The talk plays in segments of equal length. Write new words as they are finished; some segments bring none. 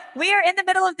We are in the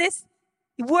middle of this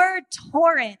word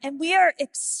torrent, and we are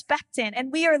expectant,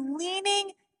 and we are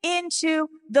leaning into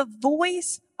the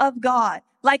voice of God.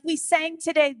 Like we sang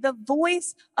today, the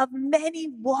voice of many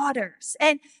waters.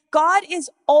 And God is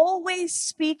always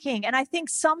speaking. And I think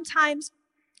sometimes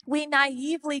we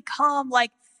naively come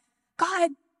like,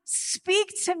 God,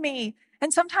 speak to me.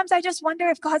 And sometimes I just wonder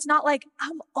if God's not like,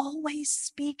 I'm always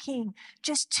speaking.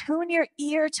 Just tune your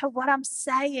ear to what I'm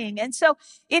saying. And so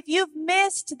if you've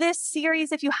missed this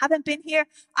series, if you haven't been here,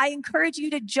 I encourage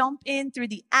you to jump in through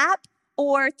the app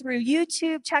or through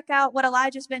YouTube. Check out what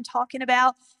Elijah's been talking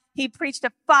about. He preached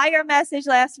a fire message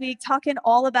last week talking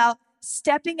all about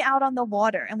stepping out on the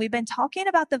water. And we've been talking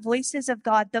about the voices of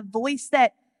God, the voice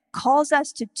that calls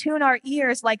us to tune our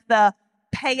ears, like the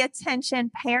pay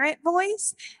attention parent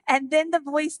voice, and then the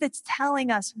voice that's telling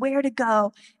us where to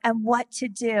go and what to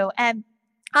do. And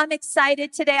I'm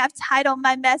excited today. I've titled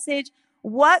my message,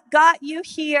 What Got You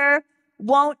Here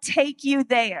Won't Take You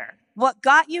There. What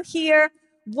got you here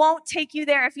won't take you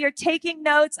there. If you're taking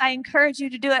notes, I encourage you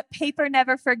to do it. Paper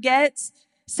never forgets.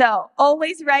 So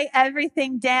always write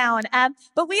everything down.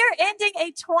 But we are ending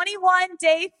a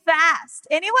 21-day fast.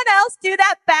 Anyone else do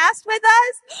that fast with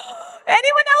us?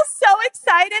 Anyone else so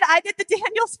excited? I did the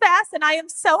Daniel's fast, and I am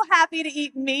so happy to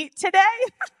eat meat today.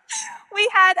 We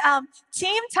had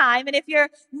team time, and if you're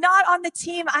not on the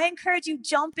team, I encourage you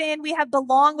jump in. We have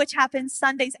Belong, which happens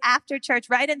Sundays after church,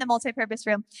 right in the multipurpose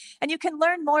room, and you can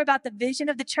learn more about the vision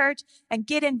of the church and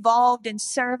get involved and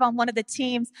serve on one of the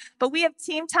teams. But we have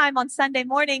team time on Sunday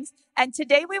mornings, and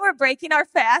today we were breaking our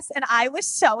fast, and I was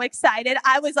so excited.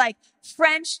 I was like,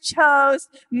 French toast,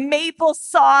 maple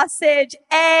sausage,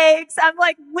 eggs. I'm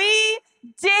like, we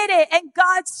did it, and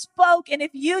God spoke. And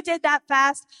if you did that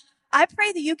fast, I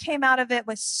pray that you came out of it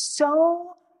with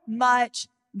so much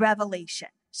revelation,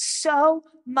 so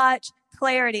much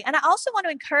clarity. And I also want to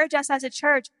encourage us as a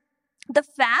church, the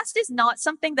fast is not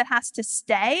something that has to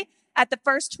stay at the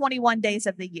first 21 days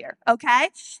of the year, okay?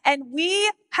 And we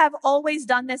have always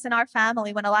done this in our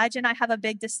family. When Elijah and I have a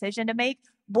big decision to make,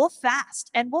 we'll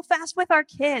fast, and we'll fast with our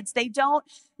kids. They don't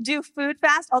do food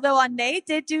fast, although Ane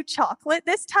did do chocolate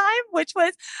this time, which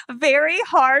was very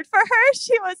hard for her.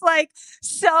 She was like,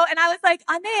 and I was like,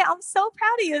 Ane, I'm so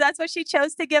proud of you. That's what she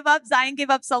chose to give up. Zion gave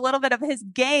up a little bit of his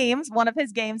games, one of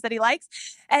his games that he likes.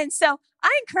 And so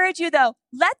I encourage you, though,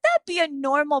 let that be a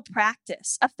normal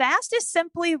practice. A fast is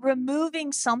simply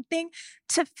removing something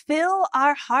to fill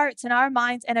our hearts and our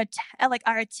minds and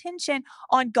our attention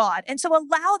on God. And so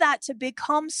allow that to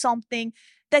become something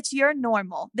that's your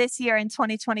normal this year in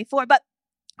 2024. But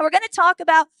we're going to talk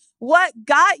about what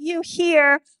got you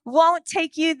here won't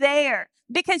take you there,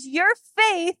 because your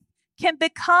faith can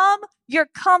become your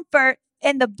comfort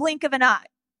in the blink of an eye.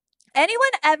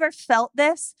 Anyone ever felt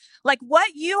this? Like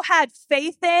what you had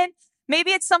faith in,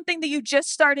 maybe it's something that you just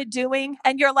started doing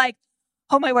and you're like,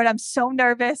 oh my word, I'm so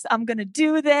nervous. I'm going to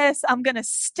do this. I'm going to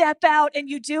step out, and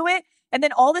you do it. And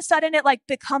then all of a sudden it like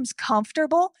becomes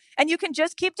comfortable, and you can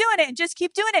just keep doing it and just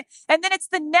keep doing it. And then it's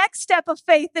the next step of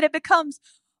faith that it becomes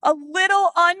a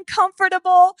little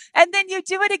uncomfortable. And then you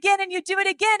do it again and you do it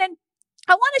again. And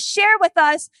I want to share with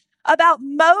us about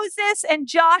Moses and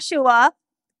Joshua.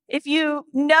 If you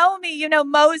know me, you know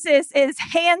Moses is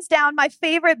hands down my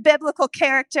favorite biblical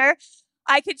character.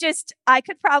 I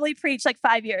could probably preach like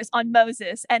 5 years on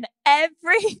Moses and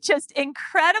every just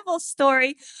incredible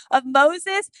story of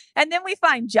Moses. And then we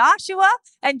find Joshua,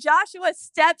 and Joshua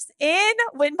steps in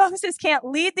when Moses can't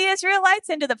lead the Israelites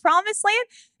into the promised land.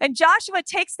 And Joshua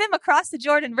takes them across the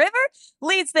Jordan River,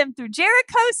 leads them through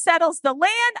Jericho, settles the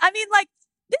land. I mean, like,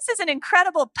 this is an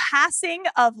incredible passing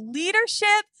of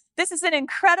leadership. This is an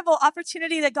incredible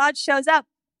opportunity that God shows up.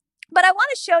 But I want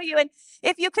to show you, and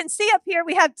if you can see up here,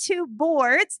 we have two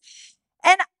boards,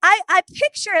 and I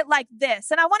picture it like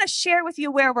this, and I want to share with you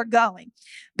where we're going,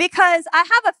 because I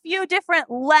have a few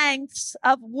different lengths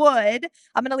of wood.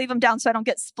 I'm going to leave them down so I don't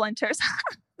get splinters.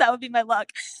 That would be my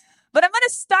luck. But I'm going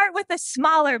to start with a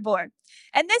smaller board,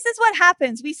 and this is what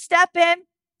happens. We step in,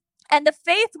 and the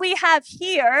faith we have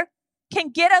here can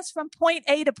get us from point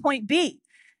A to point B.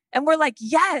 And we're like,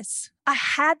 yes, I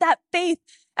had that faith,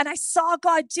 and I saw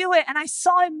God do it, and I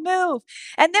saw him move.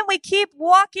 And then we keep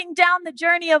walking down the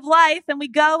journey of life, and we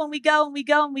go and we go and we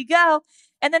go and we go.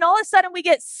 And then all of a sudden we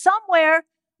get somewhere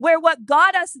where what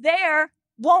got us there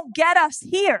won't get us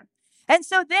here. And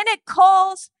so then it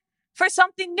calls for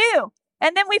something new.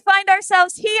 And then we find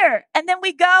ourselves here, and then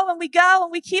we go and we go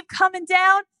and we keep coming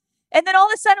down. And then all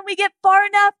of a sudden we get far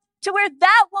enough to where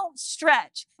that won't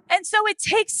stretch. And so it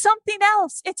takes something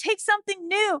else. It takes something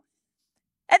new.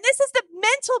 And this is the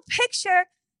mental picture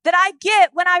that I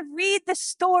get when I read the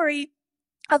story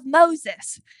of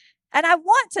Moses. And I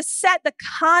want to set the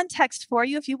context for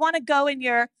you. If you want to go in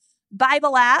your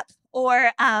Bible app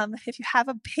or if you have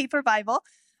a paper Bible,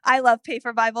 I love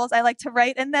paper Bibles. I like to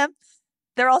write in them.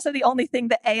 They're also the only thing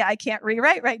that AI can't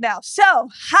rewrite right now. So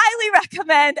highly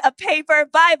recommend a paper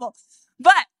Bible.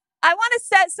 But I want to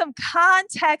set some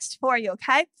context for you,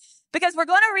 okay? Because we're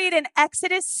going to read in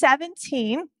Exodus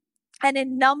 17 and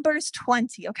in Numbers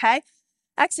 20, okay?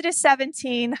 Exodus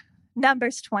 17,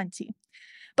 Numbers 20.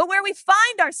 But where we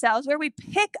find ourselves, where we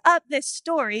pick up this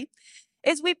story,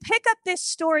 is we pick up this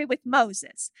story with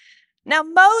Moses. Now,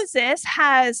 Moses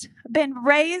has been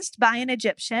raised by an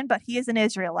Egyptian, but he is an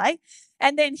Israelite.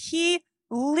 And then he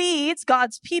leads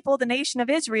God's people, the nation of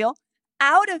Israel,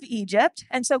 out of Egypt.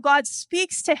 And so God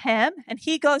speaks to him and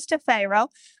he goes to Pharaoh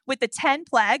with the 10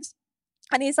 plagues.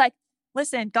 And he's like,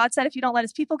 listen, God said, if you don't let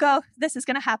his people go, this is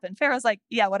going to happen. Pharaoh's like,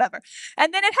 yeah, whatever.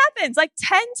 And then it happens like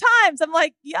 10 times. I'm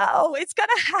like, yo, it's going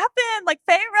to happen like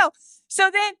Pharaoh. So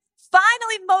then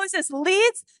finally Moses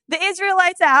leads the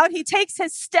Israelites out. He takes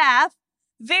his staff.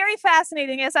 Very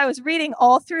fascinating as I was reading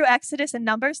all through Exodus and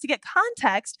Numbers to get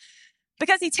context,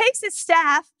 because he takes his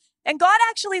staff and God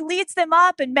actually leads them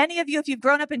up. And many of you, if you've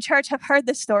grown up in church, have heard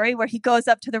the story where he goes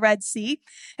up to the Red Sea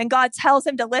and God tells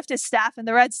him to lift his staff and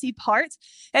the Red Sea parts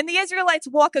and the Israelites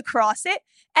walk across it.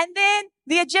 And then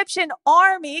the Egyptian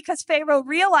army, because Pharaoh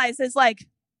realizes like,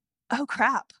 oh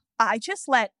crap, I just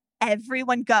let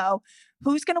everyone go.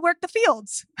 Who's going to work the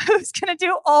fields? Who's going to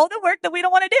do all the work that we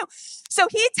don't want to do? So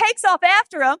he takes off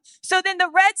after them. So then the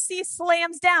Red Sea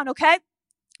slams down, okay?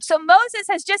 So Moses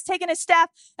has just taken his staff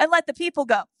and let the people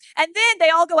go. And then they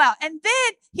all go out. And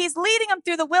then he's leading them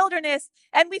through the wilderness.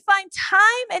 And we find time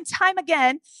and time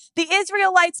again, the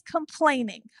Israelites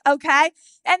complaining, okay?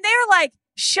 And they're like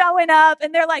showing up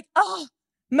and they're like, oh,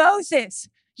 Moses,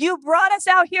 you brought us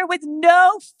out here with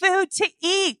no food to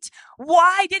eat.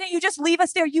 Why didn't you just leave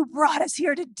us there? You brought us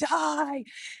here to die.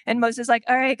 And Moses is like,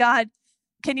 all right, God,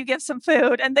 can you give some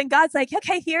food? And then God's like,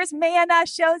 okay, here's manna,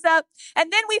 shows up.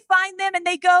 And then we find them and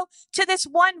they go to this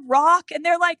one rock and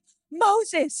they're like,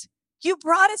 Moses, you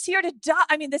brought us here to die.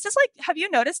 I mean, this is like, have you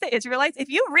noticed the Israelites? If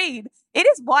you read, it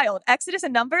is wild. Exodus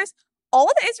and Numbers, all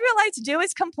the Israelites do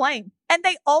is complain. And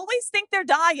they always think they're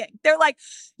dying. They're like,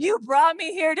 you brought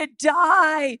me here to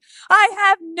die. I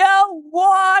have no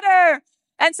water.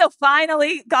 And so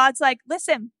finally, God's like,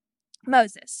 listen,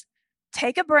 Moses,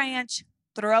 take a branch,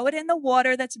 throw it in the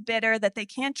water that's bitter that they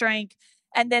can't drink,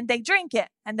 and then they drink it,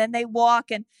 and then they walk.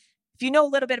 And if you know a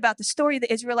little bit about the story,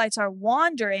 the Israelites are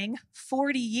wandering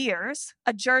 40 years,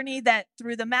 a journey that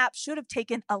through the map should have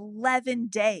taken 11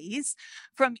 days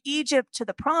from Egypt to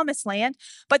the promised land.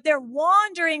 But they're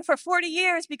wandering for 40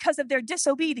 years because of their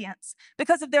disobedience,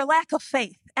 because of their lack of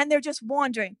faith, and they're just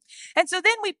wandering. And so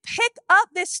then we pick up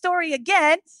this story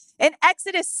again in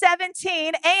Exodus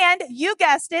 17, and you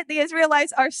guessed it, the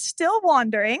Israelites are still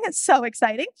wandering. It's so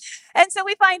exciting. And so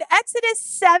we find Exodus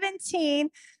 17,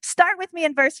 start with me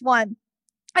in verse 1.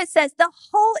 It says, the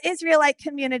whole Israelite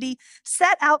community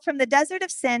set out from the desert of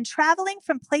Sin, traveling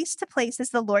from place to place as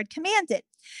the Lord commanded.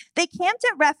 They camped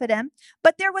at Rephidim,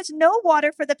 but there was no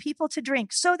water for the people to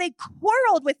drink. So they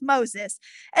quarreled with Moses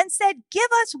and said, give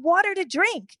us water to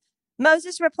drink.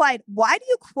 Moses replied, why do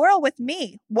you quarrel with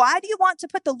me? Why do you want to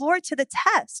put the Lord to the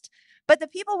test? But the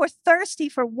people were thirsty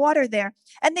for water there,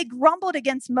 and they grumbled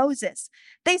against Moses.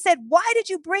 They said, why did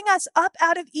you bring us up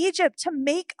out of Egypt to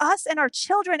make us and our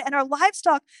children and our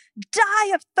livestock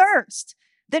die of thirst?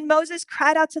 Then Moses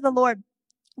cried out to the Lord,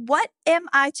 what am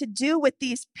I to do with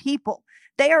these people?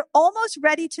 They are almost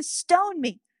ready to stone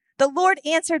me. The Lord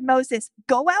answered Moses,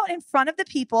 go out in front of the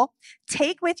people,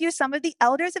 take with you some of the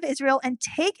elders of Israel, and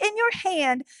take in your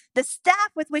hand the staff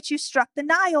with which you struck the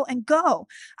Nile, and go.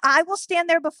 I will stand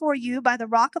there before you by the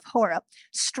rock of Horeb.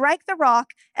 Strike the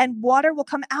rock, and water will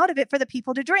come out of it for the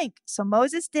people to drink. So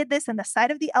Moses did this in the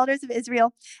sight of the elders of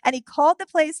Israel, and he called the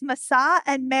place Massah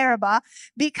and Meribah,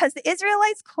 because the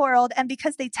Israelites quarreled and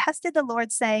because they tested the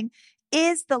Lord, saying,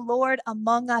 is the Lord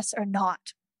among us or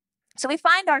not? So we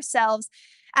find ourselves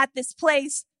at this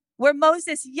place where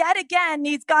Moses yet again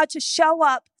needs God to show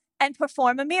up and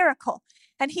perform a miracle.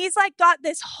 And he's like got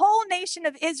this whole nation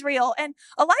of Israel. And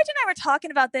Elijah and I were talking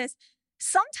about this.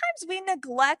 Sometimes we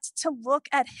neglect to look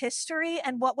at history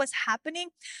and what was happening,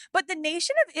 but the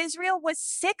nation of Israel was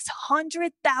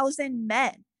 600,000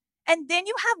 men. And then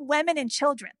you have women and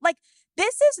children. Like,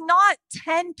 this is not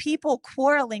 10 people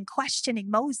quarreling,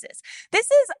 questioning Moses. This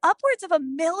is upwards of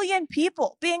 1 million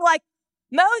people being like,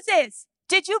 Moses,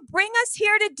 did you bring us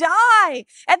here to die?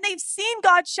 And they've seen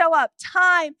God show up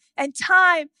time and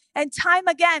time and time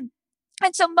again.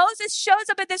 And so Moses shows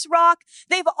up at this rock.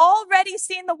 They've already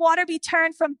seen the water be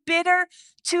turned from bitter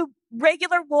to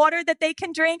regular water that they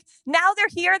can drink. Now they're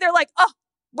here. They're like, oh,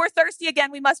 we're thirsty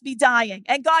again. We must be dying.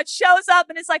 And God shows up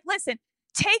and is like, listen,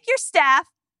 take your staff,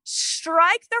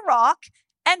 strike the rock,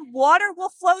 and water will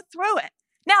flow through it.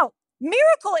 Now,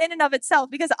 miracle in and of itself,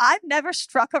 because I've never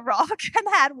struck a rock and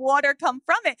had water come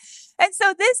from it. And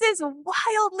so this is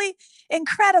wildly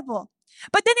incredible.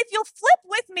 But then if you'll flip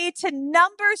with me to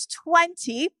Numbers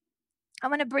 20, I'm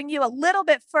going to bring you a little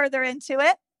bit further into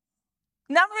it.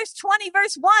 Numbers 20,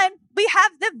 verse 1, we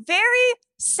have the very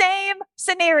same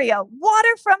scenario,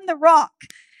 water from the rock.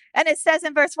 And it says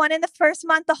in verse 1, in the first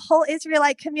month, the whole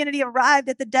Israelite community arrived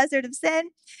at the desert of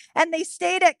Zin, and they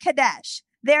stayed at Kadesh.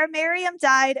 There Miriam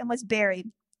died and was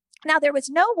buried. Now there was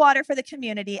no water for the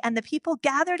community, and the people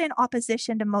gathered in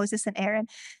opposition to Moses and Aaron.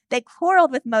 They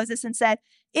quarreled with Moses and said,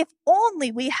 if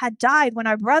only we had died when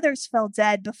our brothers fell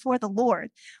dead before the Lord.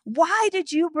 Why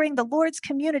did you bring the Lord's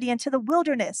community into the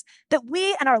wilderness, that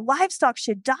we and our livestock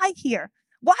should die here?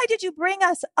 Why did you bring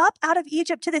us up out of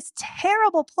Egypt to this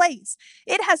terrible place?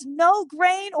 It has no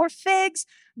grain or figs,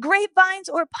 grapevines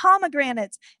or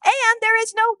pomegranates, and there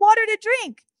is no water to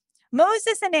drink.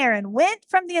 Moses and Aaron went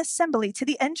from the assembly to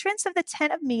the entrance of the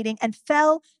tent of meeting and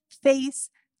fell face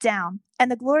down,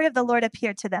 and the glory of the Lord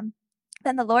appeared to them.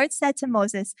 Then the Lord said to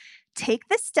Moses, take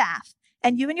the staff,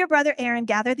 and you and your brother Aaron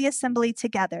gather the assembly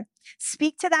together.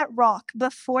 Speak to that rock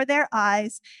before their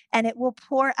eyes, and it will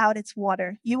pour out its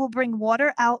water. You will bring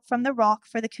water out from the rock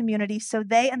for the community so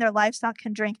they and their livestock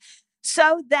can drink.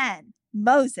 So then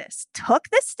Moses took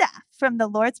the staff from the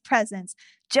Lord's presence,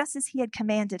 just as he had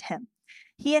commanded him.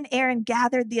 He and Aaron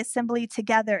gathered the assembly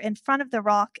together in front of the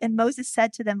rock, and Moses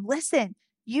said to them, listen,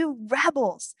 you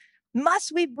rebels,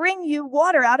 must we bring you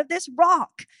water out of this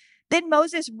rock? Then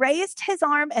Moses raised his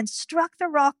arm and struck the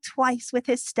rock twice with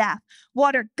his staff.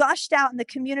 Water gushed out, and the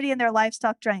community and their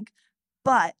livestock drank.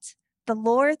 But the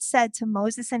Lord said to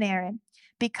Moses and Aaron,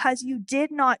 because you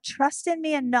did not trust in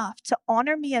me enough to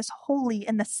honor me as holy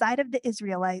in the sight of the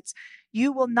Israelites,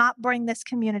 you will not bring this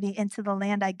community into the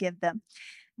land I give them.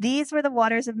 These were the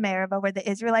waters of Meribah, where the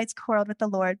Israelites quarreled with the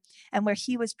Lord and where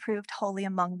he was proved holy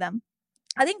among them.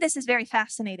 I think this is very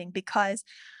fascinating because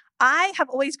I have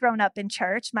always grown up in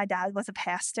church. My dad was a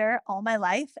pastor all my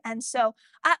life. And so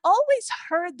I always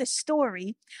heard the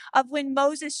story of when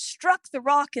Moses struck the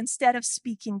rock instead of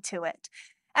speaking to it.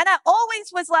 And I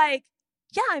always was like,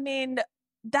 yeah, I mean,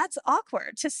 that's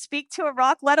awkward to speak to a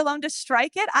rock, let alone to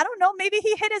strike it. I don't know. Maybe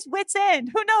he hit his wits end.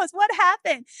 Who knows what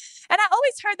happened? And I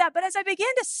always heard that. But as I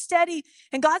began to study,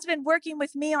 and God's been working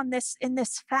with me on this in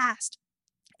this fast,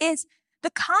 is the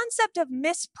concept of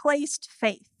misplaced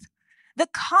faith. The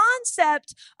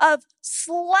concept of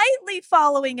slightly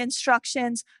following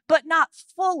instructions, but not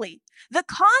fully. The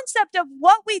concept of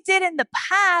what we did in the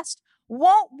past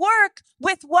won't work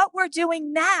with what we're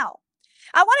doing now.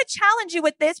 I want to challenge you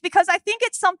with this because I think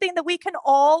it's something that we can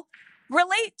all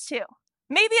relate to.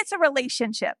 Maybe it's a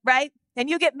relationship, right? And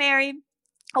you get married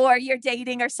or you're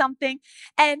dating or something.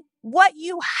 And what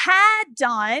you had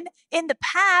done in the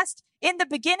past, in the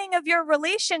beginning of your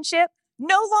relationship,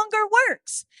 no longer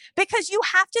works because you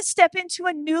have to step into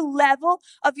a new level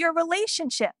of your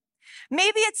relationship.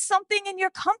 Maybe it's something in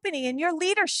your company, in your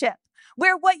leadership,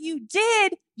 where what you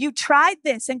did, you tried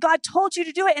this and God told you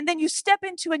to do it. And then you step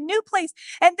into a new place.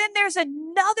 And then there's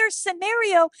another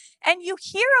scenario and you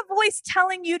hear a voice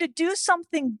telling you to do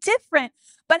something different.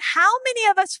 But how many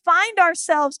of us find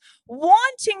ourselves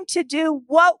wanting to do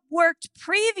what worked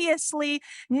previously,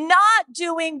 not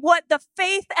doing what the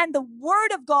faith and the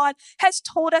word of God has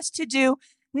told us to do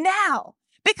now?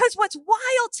 Because what's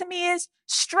wild to me is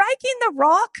striking the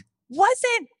rock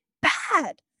wasn't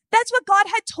bad. That's what God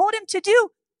had told him to do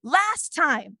last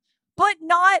time, but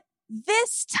not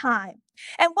this time.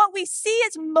 And what we see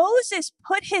is Moses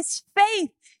put his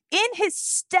faith in his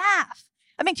staff.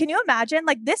 I mean, can you imagine?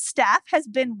 Like, this staff has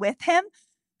been with him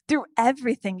through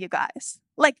everything, you guys.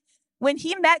 Like, when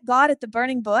he met God at the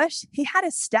burning bush, he had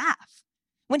his staff.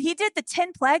 When he did the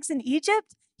 10 plagues in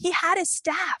Egypt, he had his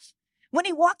staff. When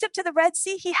he walked up to the Red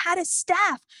Sea, he had his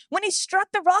staff. When he struck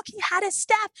the rock, he had his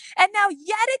staff. And now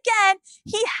yet again,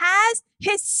 he has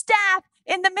his staff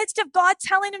in the midst of God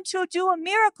telling him to do a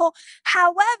miracle.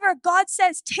 However, God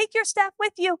says, take your staff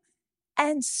with you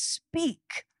and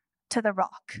speak to the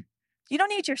rock. You don't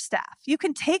need your staff. You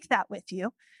can take that with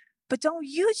you, but don't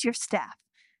use your staff.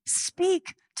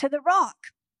 Speak to the rock.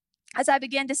 As I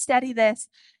began to study this,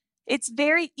 it's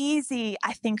very easy,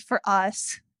 I think, for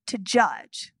us to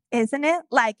judge, isn't it?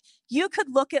 Like, you could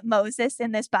look at Moses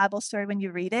in this Bible story when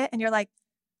you read it, and you're like,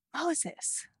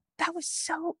 Moses, that was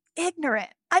so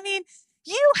ignorant. I mean,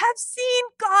 You have seen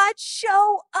God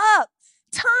show up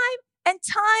time and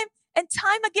time and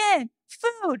time again.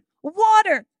 Food,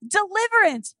 water,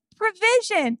 deliverance,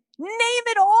 provision, name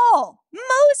it all.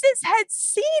 Moses had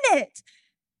seen it.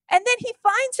 And then he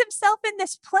finds himself in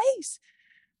this place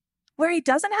where he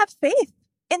doesn't have faith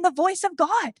in the voice of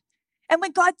God. And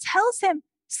when God tells him,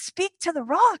 speak to the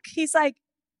rock, he's like,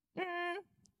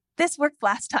 this worked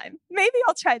last time. Maybe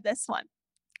I'll try this one.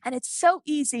 And it's so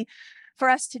easy for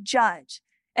us to judge.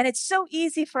 And it's so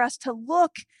easy for us to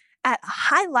look at a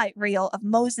highlight reel of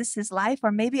Moses's life,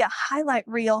 or maybe a highlight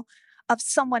reel of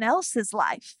someone else's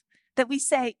life, that we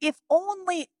say, if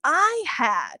only I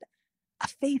had a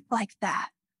faith like that,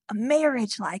 a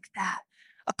marriage like that,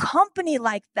 a company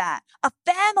like that, a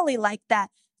family like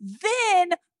that,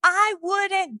 then I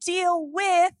wouldn't deal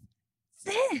with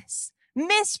this.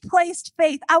 Misplaced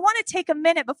faith. I want to take a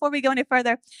minute before we go any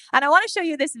further, and I want to show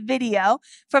you this video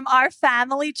from our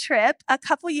family trip a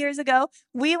couple years ago.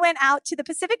 We went out to the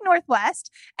Pacific Northwest,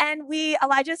 and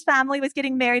Elijah's family was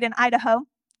getting married in Idaho,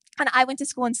 and I went to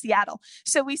school in Seattle.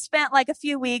 So we spent like a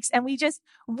few weeks, and we just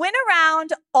went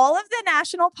around all of the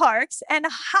national parks and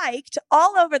hiked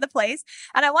all over the place.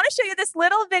 And I want to show you this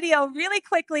little video really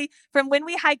quickly from when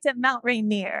we hiked at Mount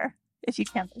Rainier, if you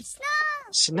can.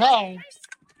 Snow?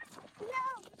 No,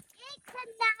 it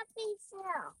cannot be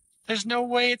snow. There's no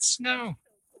way it's snow.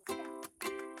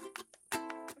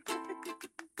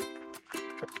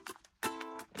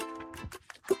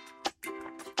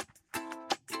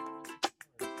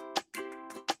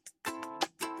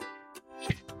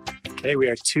 Okay, we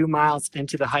are 2 miles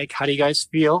into the hike. How do you guys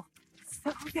feel?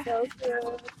 So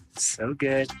good. So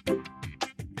good.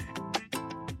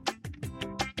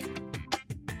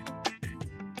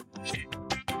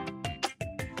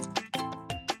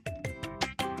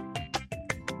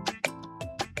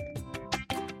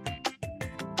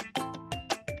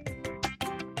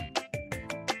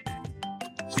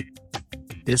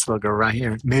 This logo right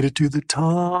here. Made it to the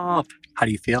top. How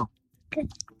do you feel? Good.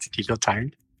 Do you feel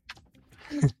tired?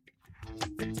 I'm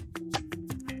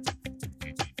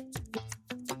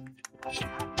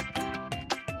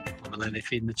gonna let it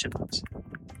feed the chipmunks.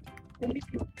 Did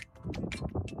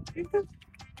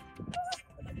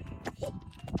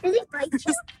it bite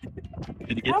you?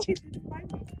 Did he get you?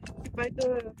 By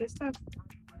the stuff.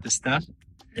 The stuff?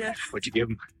 Yeah. What'd you give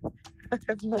him? I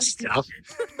have no The stuff?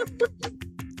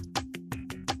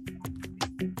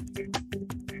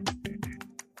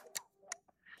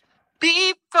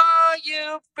 Before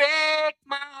you break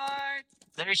my heart.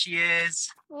 There she is.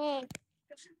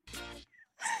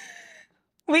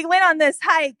 We went on this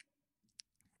hike,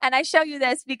 and I show you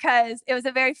this because it was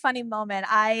a very funny moment.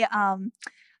 I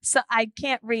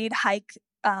can't read hike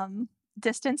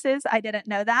distances. I didn't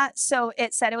know that. So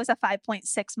it said it was a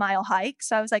 5.6 mile hike.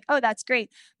 So I was like, oh, that's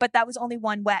great. But that was only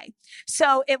one way.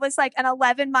 So it was like an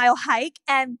 11-mile hike.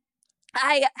 And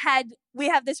we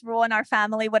have this rule in our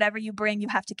family, whatever you bring, you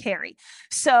have to carry.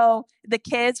 So the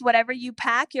kids, whatever you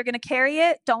pack, you're going to carry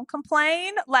it. Don't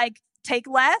complain. Like, take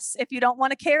less if you don't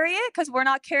want to carry it, because we're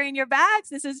not carrying your bags.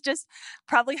 This is just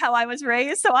probably how I was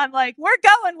raised. So I'm like, we're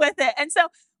going with it. And so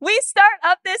we start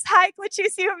up this hike, which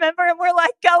you remember, and we're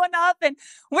like going up, and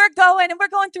we're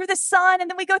going through the sun, and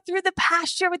then we go through the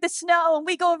pasture with the snow, and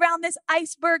we go around this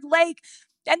iceberg lake.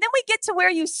 And then we get to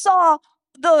where you saw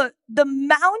the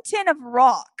mountain of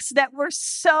rocks that were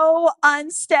so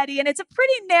unsteady, and it's a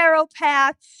pretty narrow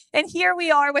path. And here we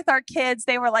are with our kids.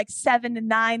 They were like 7 and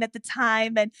 9 at the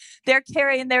time, and they're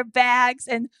carrying their bags,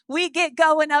 and we get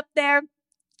going up there.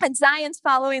 And Zion's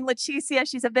following Leticia.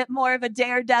 She's a bit more of a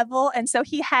daredevil, and so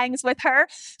he hangs with her.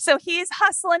 So he's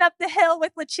hustling up the hill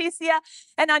with Leticia,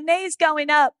 and Anae's going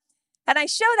up. And I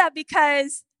show that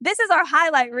because this is our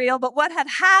highlight reel, but what had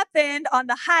happened on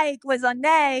the hike was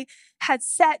Anae had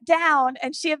sat down,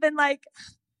 and she had been like,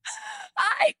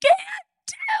 I can't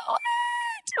do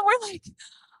it. And we're like,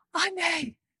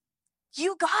 Anae,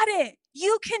 you got it.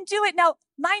 You can do it. Now,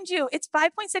 mind you, it's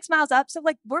 5.6 miles up. So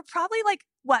like, we're probably like,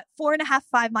 4.5,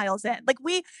 5 miles in. Like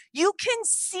you can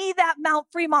see that Mount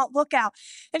Fremont lookout.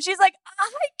 And she's like,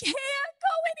 I can't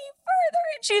go any further.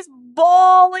 And she's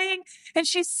bawling, and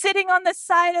she's sitting on the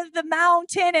side of the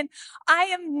mountain. And I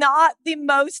am not the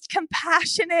most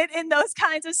compassionate in those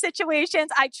kinds of situations.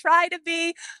 I try to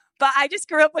be, but I just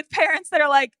grew up with parents that are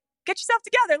like, get yourself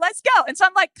together. Let's go. And so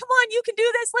I'm like, come on, you can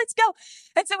do this. Let's go.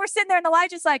 And so we're sitting there, and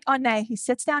Elijah's like, Anae, he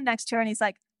sits down next to her, and he's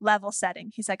like, level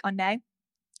setting. He's like, Anae,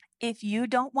 if you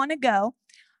don't want to go,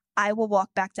 I will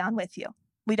walk back down with you.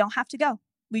 We don't have to go.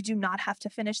 We do not have to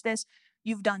finish this.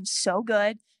 You've done so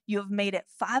good. You have made it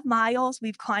 5 miles.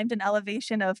 We've climbed an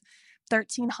elevation of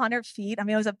 1,300 feet. I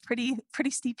mean, it was a pretty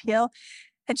steep hill.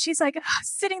 And she's like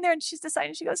sitting there and she's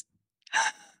deciding, she goes,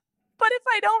 but if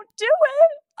I don't do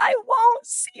it, I won't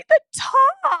see the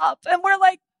top. And we're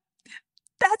like,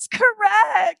 that's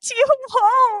correct. You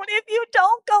won't if you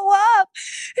don't go up.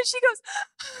 And she goes,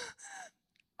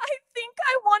 I think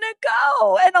I want to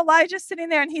go. And Elijah's sitting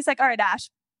there and he's like, all right, Ash,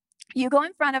 you go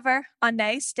in front of her.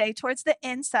 Ane, stay towards the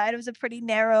inside. It was a pretty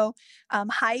narrow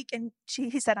hike. And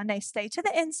he said, Ane, stay to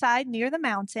the inside near the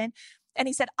mountain. And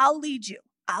he said, I'll lead you.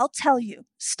 I'll tell you.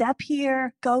 Step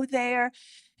here, go there.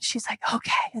 She's like,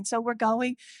 okay. And so we're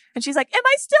going. And she's like, am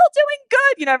I still doing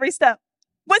good? You know, every step.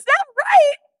 Was that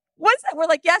right? Was that? We're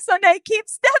like, yes, Ane, keep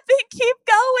stepping, keep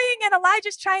going. And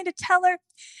Elijah's trying to tell her.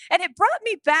 And it brought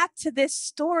me back to this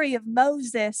story of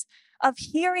Moses, of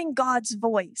hearing God's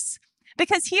voice.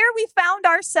 Because here we found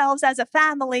ourselves as a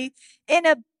family in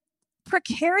a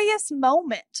precarious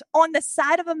moment on the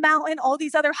side of a mountain, all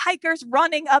these other hikers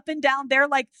running up and down. They're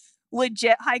like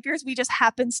legit hikers. We just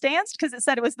happenstanced because it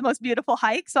said it was the most beautiful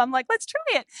hike. So I'm like, let's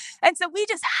try it. And so we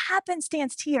just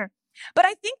happenstanced here. But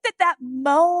I think that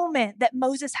moment that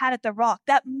Moses had at the rock,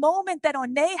 that moment that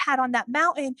Ane had on that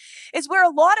mountain is where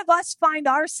a lot of us find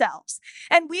ourselves.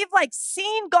 And we've like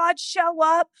seen God show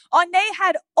up. Ane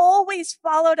had always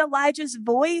followed Elijah's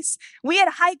voice. We had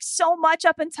hiked so much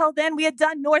up until then. We had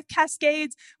done North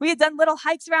Cascades. We had done little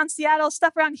hikes around Seattle,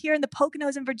 stuff around here in the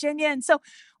Poconos in Virginia. And so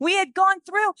we had gone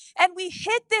through and we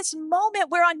hit this moment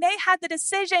where Ane had the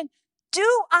decision,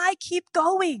 do I keep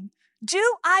going?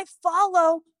 Do I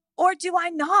follow? Or do I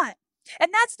not?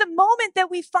 And that's the moment that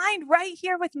we find right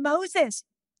here with Moses,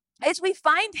 is we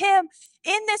find him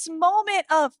in this moment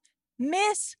of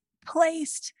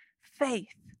misplaced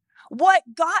faith. What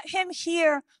got him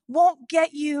here won't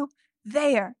get you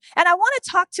there. And I want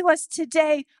to talk to us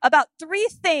today about 3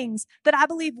 things that I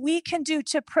believe we can do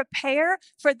to prepare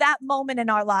for that moment in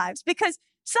our lives. Because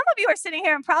some of you are sitting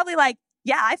here and probably like,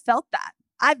 yeah, I felt that.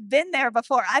 I've been there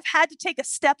before. I've had to take a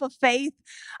step of faith.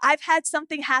 I've had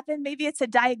something happen. Maybe it's a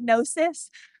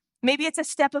diagnosis. Maybe it's a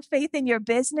step of faith in your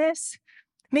business.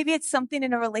 Maybe it's something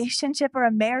in a relationship or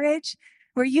a marriage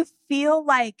where you feel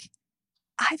like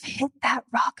I've hit that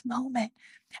rock moment.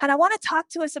 And I want to talk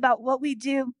to us about what we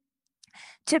do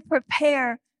to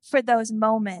prepare for those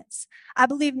moments. I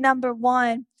believe number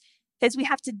 1 is we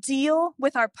have to deal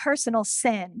with our personal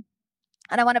sin.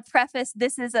 And I want to preface,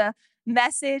 this is a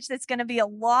message that's going to be a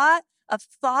lot of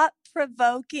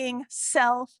thought-provoking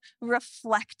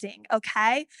self-reflecting,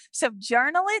 okay? So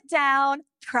journal it down,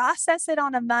 process it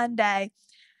on a Monday.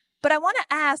 But I want to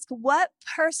ask, what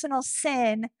personal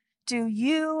sin do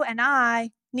you and I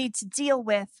need to deal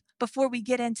with before we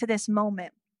get into this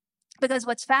moment? Because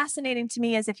what's fascinating to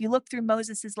me is if you look through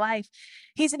Moses' life,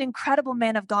 he's an incredible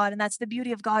man of God. And that's the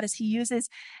beauty of God, is he uses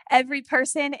every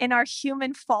person in our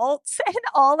human faults and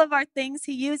all of our things.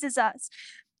 He uses us.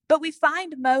 But we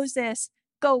find Moses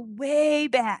go way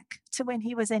back to when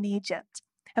he was in Egypt.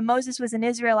 And Moses was an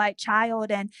Israelite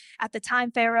child. And at the time,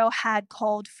 Pharaoh had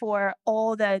called for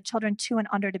all the children 2 and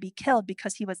under to be killed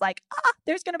because he was like,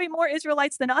 there's going to be more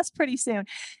Israelites than us pretty soon.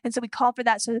 And so we called for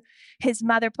that. So his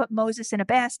mother put Moses in a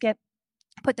basket.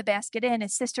 Put the basket in,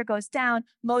 his sister goes down.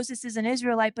 Moses is an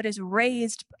Israelite, but is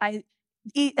raised by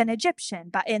an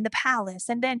Egyptian in the palace.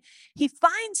 And then he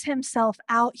finds himself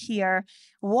out here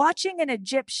watching an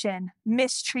Egyptian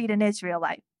mistreat an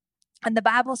Israelite. And the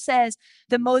Bible says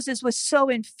that Moses was so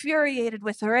infuriated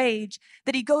with rage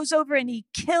that he goes over and he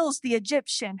kills the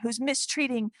Egyptian who's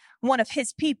mistreating one of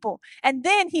his people. And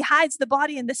then he hides the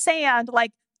body in the sand,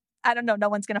 like, I don't know, no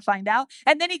one's going to find out.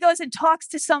 And then he goes and talks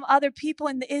to some other people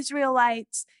in the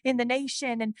Israelites in the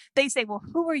nation. And they say, well,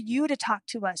 who are you to talk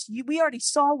to us? We already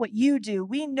saw what you do.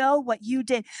 We know what you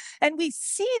did. And we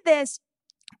see this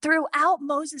throughout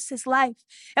Moses' life.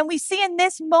 And we see in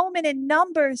this moment in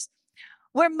Numbers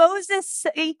where Moses,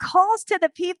 he calls to the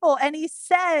people and he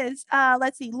says,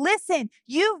 listen,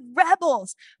 you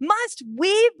rebels, must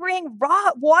we bring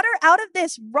water out of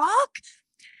this rock?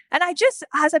 And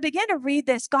as I began to read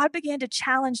this, God began to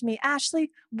challenge me,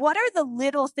 Ashley, what are the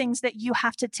little things that you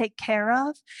have to take care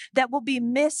of that will be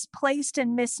misplaced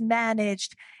and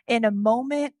mismanaged in a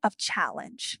moment of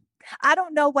challenge? I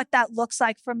don't know what that looks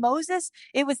like. For Moses,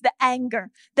 it was the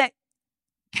anger that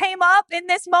came up in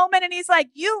this moment, and he's like,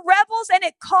 you rebels, and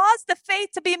it caused the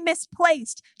faith to be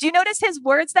misplaced. Do you notice his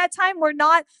words that time were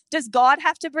not, does God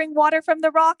have to bring water from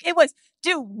the rock? It was,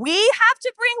 do we have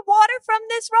to bring water from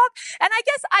this rock? And I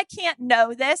guess I can't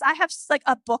know this. I have like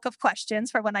a book of questions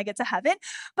for when I get to heaven.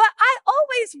 But I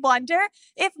always wonder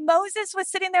if Moses was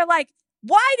sitting there like,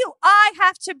 why do I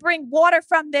have to bring water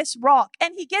from this rock?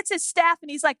 And he gets his staff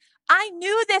and he's like, I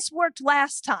knew this worked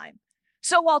last time,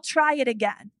 so I'll try it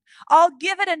again. I'll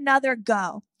give it another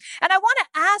go. And I want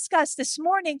to ask us this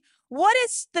morning, what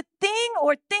is the thing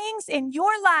or things in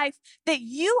your life that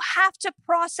you have to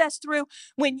process through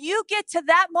when you get to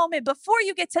that moment, before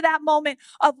you get to that moment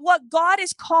of what God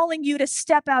is calling you to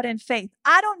step out in faith?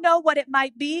 I don't know what it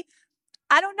might be.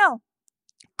 I don't know.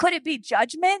 Could it be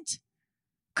judgment?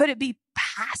 Could it be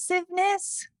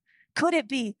passiveness? Could it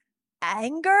be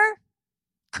anger?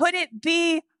 Could it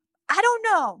be, I don't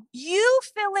know. You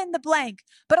fill in the blank.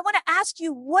 But I want to ask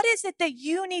you, what is it that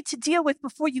you need to deal with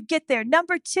before you get there?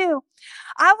 Number two,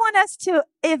 I want us to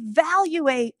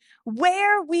evaluate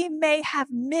where we may have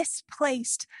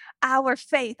misplaced our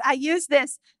faith. I use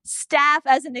this staff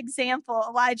as an example.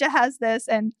 Elijah has this,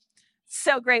 and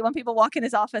so great when people walk in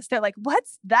his office, they're like,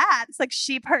 what's that? It's like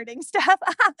sheep herding stuff.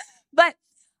 But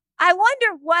I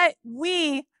wonder what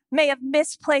we may have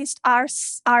misplaced our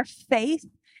faith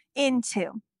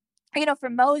into. You know, for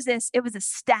Moses, it was a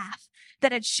staff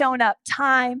that had shown up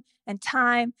time and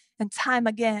time and time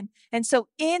again. And so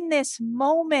in this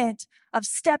moment of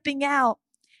stepping out,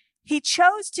 he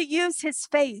chose to use his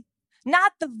faith,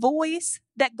 not the voice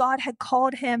that God had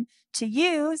called him to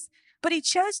use, but he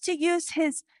chose to use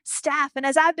his staff. And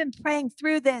as I've been praying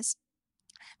through this,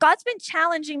 God's been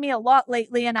challenging me a lot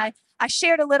lately, and I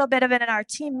shared a little bit of it in our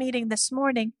team meeting this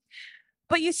morning.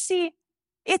 But you see,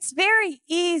 it's very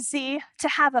easy to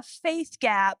have a faith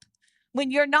gap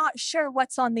when you're not sure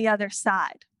what's on the other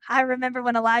side. I remember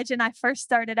when Elijah and I first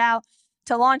started out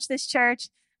to launch this church,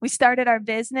 we started our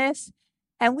business,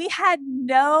 and we had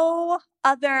no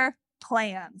other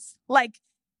plans. Like,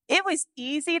 it was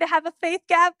easy to have a faith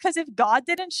gap because if God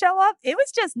didn't show up, it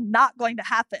was just not going to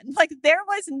happen. Like, there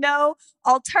was no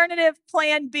alternative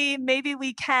plan B. Maybe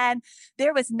we can.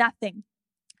 There was nothing.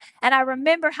 And I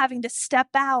remember having to step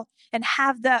out and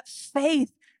have that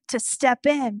faith to step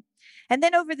in. And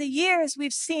then over the years,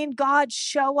 we've seen God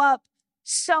show up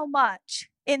so much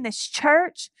in this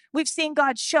church. We've seen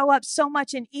God show up so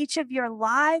much in each of your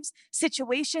lives,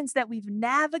 situations that we've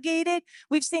navigated.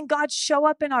 We've seen God show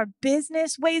up in our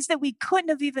business, ways that we couldn't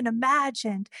have even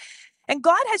imagined. And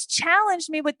God has challenged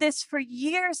me with this for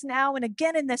years now. And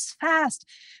again, in this fast,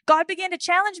 God began to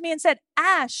challenge me and said,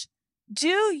 Ash,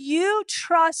 do you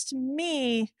trust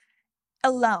me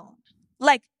alone?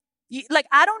 Like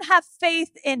I don't have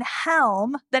faith in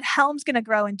Helm, that Helm's going to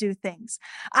grow and do things.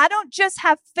 I don't just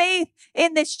have faith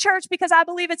in this church because I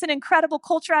believe it's an incredible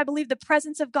culture. I believe the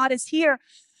presence of God is here.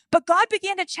 But God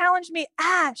began to challenge me,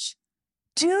 Ash,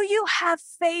 do you have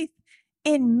faith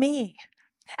in me?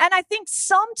 And I think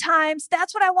sometimes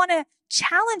that's what I want to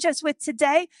challenge us with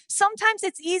today. Sometimes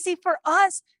it's easy for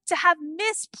us to have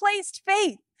misplaced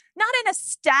faith. Not in a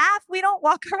staff. We don't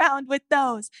walk around with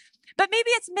those. But maybe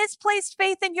it's misplaced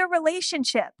faith in your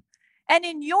relationship. And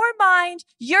in your mind,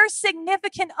 your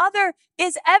significant other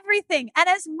is everything. And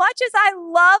as much as I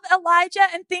love Elijah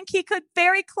and think he could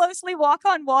very closely walk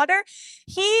on water,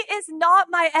 he is not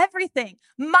my everything.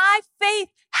 My faith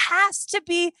has to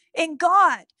be in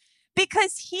God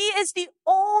because he is the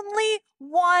only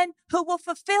one who will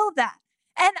fulfill that.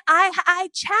 And I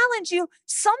challenge you,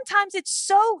 sometimes it's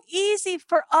so easy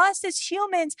for us as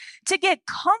humans to get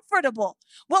comfortable.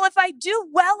 Well, if I do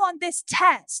well on this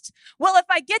test, well, if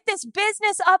I get this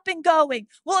business up and going,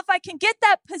 well, if I can get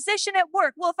that position at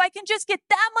work, well, if I can just get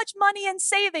that much money in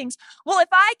savings, well, if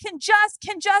I can just,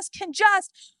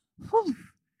 whew,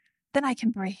 then I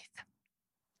can breathe.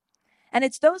 And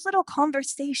it's those little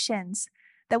conversations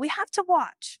that we have to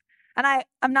watch. And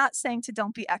I'm not saying to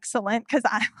don't be excellent because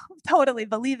I totally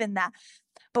believe in that.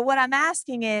 But what I'm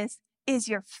asking is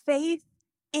your faith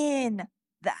in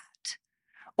that?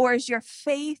 Or is your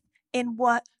faith in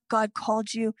what God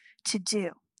called you to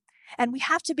do? And we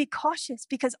have to be cautious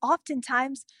because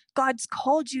oftentimes God's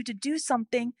called you to do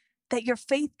something that your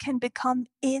faith can become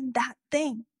in that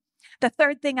thing. The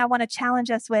third thing I want to challenge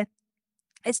us with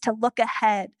is to look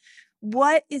ahead.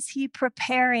 What is he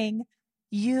preparing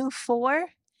you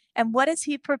for? And what is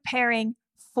he preparing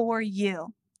for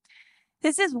you?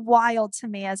 This is wild to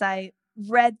me as I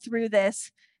read through this,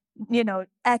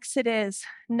 Exodus,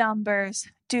 Numbers,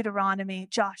 Deuteronomy,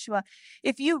 Joshua.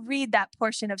 If you read that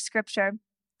portion of scripture,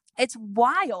 it's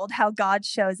wild how God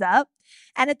shows up.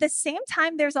 And at the same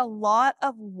time, there's a lot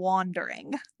of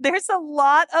wandering. There's a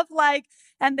lot of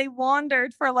and they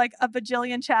wandered for a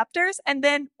bajillion chapters. And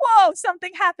then, whoa,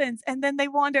 something happens. And then they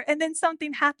wander. And then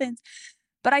something happens.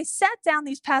 But I sat down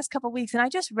these past couple weeks and I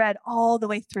just read all the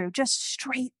way through, just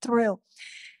straight through.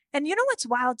 And you know what's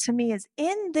wild to me is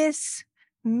in this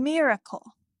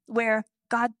miracle where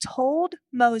God told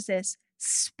Moses,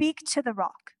 speak to the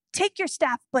rock. Take your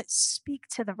staff, but speak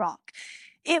to the rock.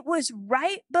 It was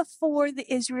right before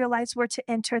the Israelites were to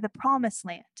enter the promised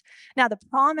land. Now, the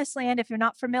promised land, if you're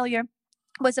not familiar,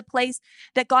 was a place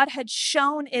that God had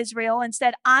shown Israel and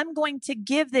said, I'm going to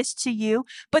give this to you.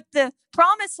 But the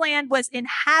promised land was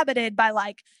inhabited by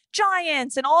like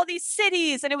giants and all these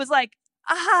cities. And it was like,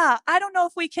 I don't know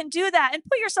if we can do that. And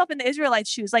put yourself in the Israelites'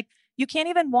 shoes. Like, you can't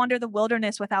even wander the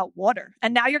wilderness without water.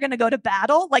 And now you're going to go to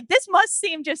battle? Like, this must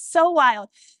seem just so wild.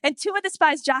 And two of the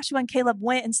spies, Joshua and Caleb,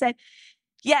 went and said,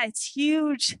 yeah, it's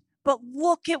huge, but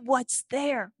look at what's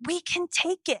there. We can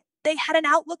take it. They had an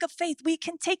outlook of faith. We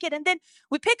can take it. And then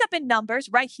we pick up in Numbers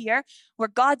right here where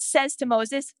God says to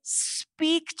Moses,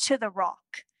 speak to the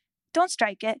rock. Don't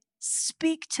strike it.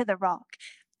 Speak to the rock.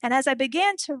 And as I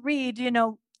began to read,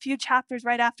 a few chapters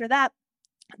right after that,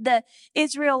 the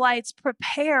Israelites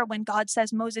prepare when God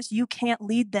says, Moses, you can't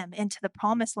lead them into the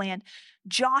promised land.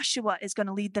 Joshua is going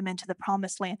to lead them into the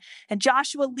promised land. And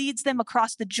Joshua leads them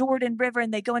across the Jordan River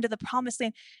and they go into the promised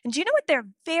land. And do you know what their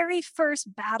very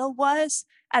first battle was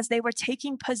as they were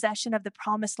taking possession of the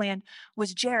promised land?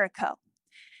 Was Jericho.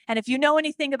 And if you know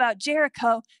anything about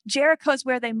Jericho, Jericho's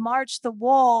where they marched the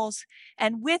walls,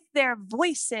 and with their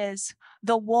voices,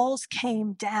 the walls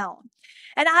came down.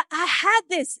 And I had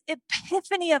this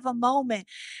epiphany of a moment,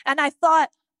 and I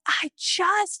thought, I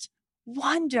just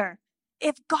wonder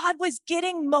if God was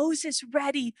getting Moses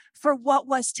ready for what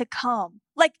was to come.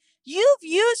 Like, you've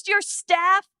used your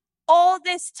staff all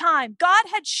this time. God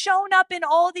had shown up in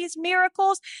all these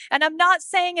miracles, and I'm not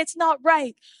saying it's not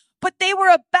right. But they were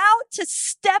about to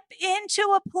step into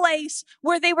a place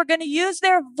where they were going to use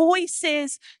their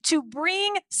voices to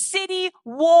bring city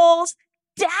walls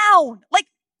down. Like,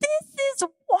 this is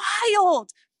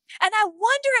wild. And I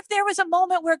wonder if there was a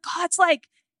moment where God's like,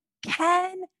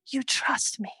 can you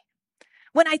trust me?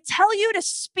 When I tell you to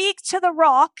speak to the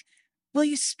rock, will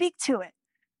you speak to it?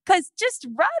 Because just right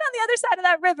on the other side of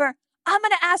that river, I'm going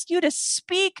to ask you to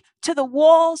speak to the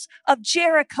walls of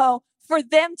Jericho for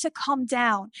them to come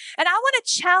down. And I want to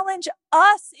challenge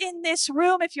us in this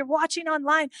room, if you're watching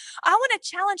online, I want to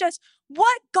challenge us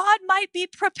what God might be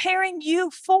preparing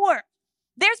you for.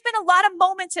 There's been a lot of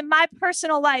moments in my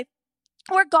personal life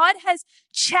where God has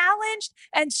challenged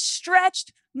and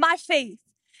stretched my faith.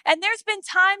 And there's been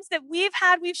times that we've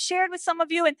shared with some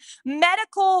of you, and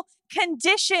medical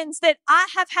conditions that I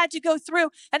have had to go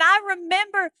through. And I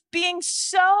remember being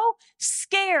so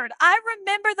scared. I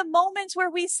remember the moments where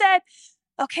we said,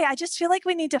 okay, I just feel like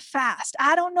we need to fast.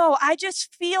 I don't know. I don't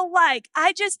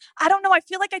know. I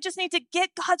feel like I just need to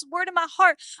get God's word in my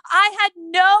heart. I had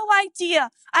no idea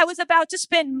I was about to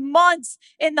spend months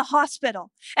in the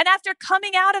hospital. And after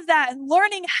coming out of that and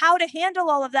learning how to handle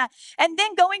all of that, and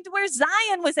then going to where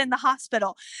Zion was in the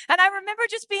hospital. And I remember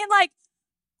just being like,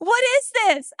 what is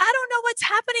this? I don't know what's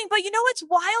happening. But you know what's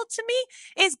wild to me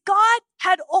is God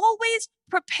had always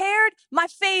prepared my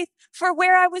faith for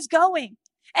where I was going.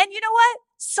 And you know what?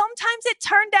 Sometimes it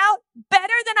turned out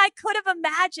better than I could have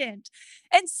imagined.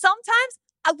 And sometimes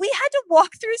we had to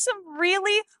walk through some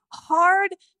really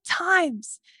hard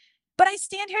times. But I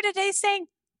stand here today saying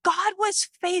God was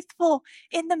faithful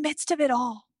in the midst of it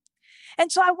all. And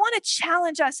so I want to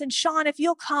challenge us. And Sean, if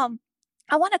you'll come,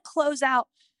 I want to close out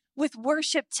with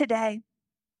worship today.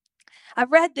 I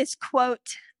read this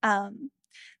quote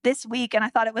this week, and I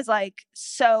thought it was like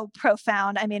so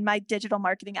profound. I mean, my digital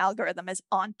marketing algorithm is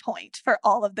on point for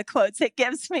all of the quotes it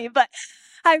gives me. But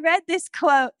I read this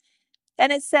quote,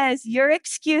 and it says, your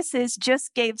excuses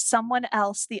just gave someone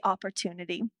else the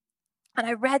opportunity. And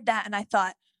I read that and I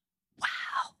thought,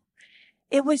 wow,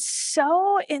 it was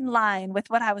so in line with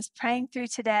what I was praying through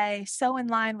today, so in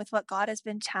line with what God has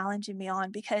been challenging me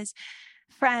on, because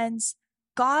friends,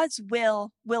 God's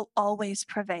will always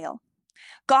prevail.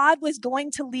 God was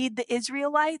going to lead the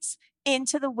Israelites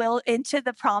into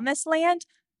the promised land,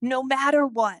 no matter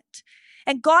what.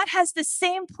 And God has the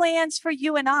same plans for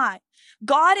you and I.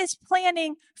 God is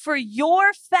planning for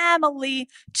your family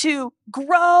to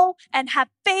grow and have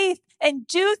faith and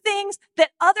do things that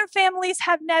other families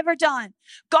have never done.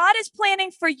 God is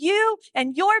planning for you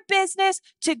and your business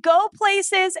to go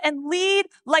places and lead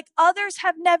like others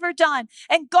have never done.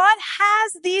 And God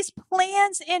has these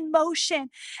plans in motion.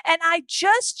 And I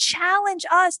just challenge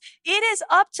us. It is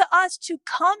up to us to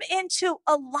come into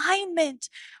alignment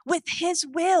with His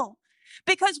will.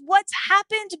 Because what's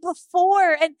happened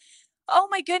before, and oh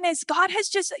my goodness, God has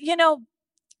just,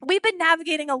 we've been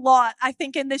navigating a lot, I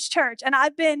think, in this church, and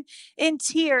I've been in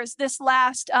tears this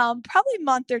last probably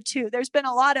month or two. There's been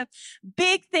a lot of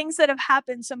big things that have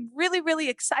happened, some really, really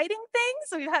exciting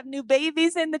things. We have new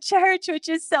babies in the church, which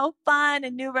is so fun,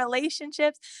 and new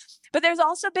relationships. But there's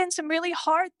also been some really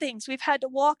hard things we've had to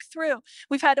walk through.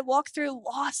 We've had to walk through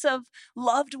loss of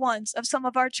loved ones of some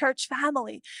of our church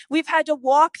family. We've had to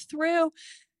walk through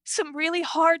some really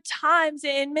hard times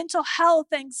in mental health,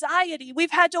 anxiety.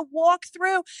 We've had to walk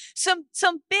through some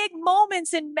big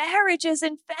moments in marriages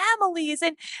and families.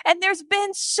 And there's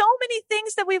been so many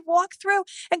things that we've walked through.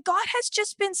 And God has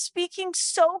just been speaking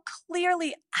so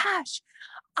clearly, Ash,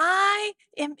 I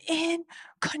am in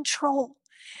control.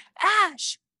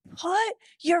 Ash, put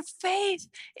your faith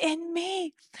in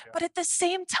me. But at the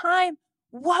same time,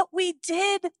 what we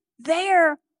did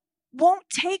there won't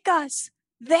take us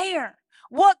there.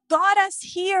 What got us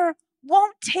here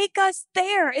won't take us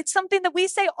there. It's something that we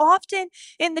say often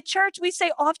in the church. We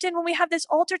say often when we have this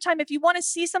altar time, if you want to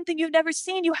see something you've never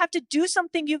seen, you have to do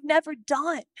something you've never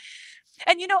done.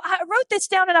 And I wrote this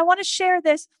down and I want to share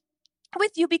this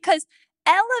with you because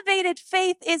elevated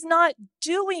faith is not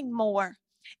doing more.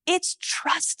 It's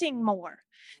trusting more.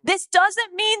 This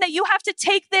doesn't mean that you have to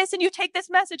take this and you take this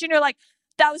message and you're like,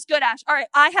 that was good, Ash. All right,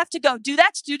 I have to go do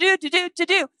that, to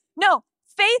do. No.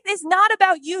 Faith is not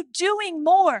about you doing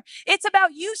more. It's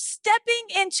about you stepping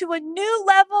into a new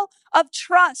level of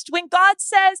trust. When God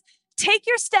says, take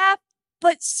your staff,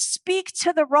 but speak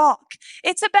to the rock.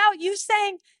 It's about you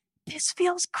saying, this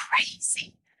feels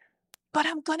crazy, but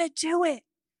I'm going to do it.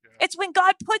 It's when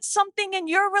God puts something in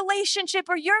your relationship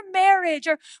or your marriage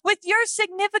or with your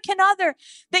significant other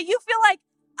that you feel like,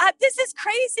 this is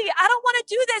crazy. I don't want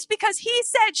to do this because he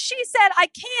said, she said, I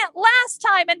can't last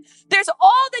time. And there's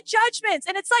all the judgments.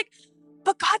 And it's like,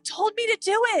 but God told me to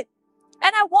do it.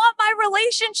 And I want my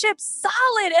relationship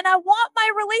solid and I want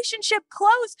my relationship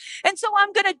close. And so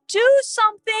I'm going to do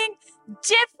something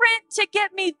different to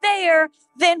get me there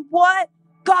than what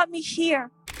got me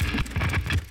here.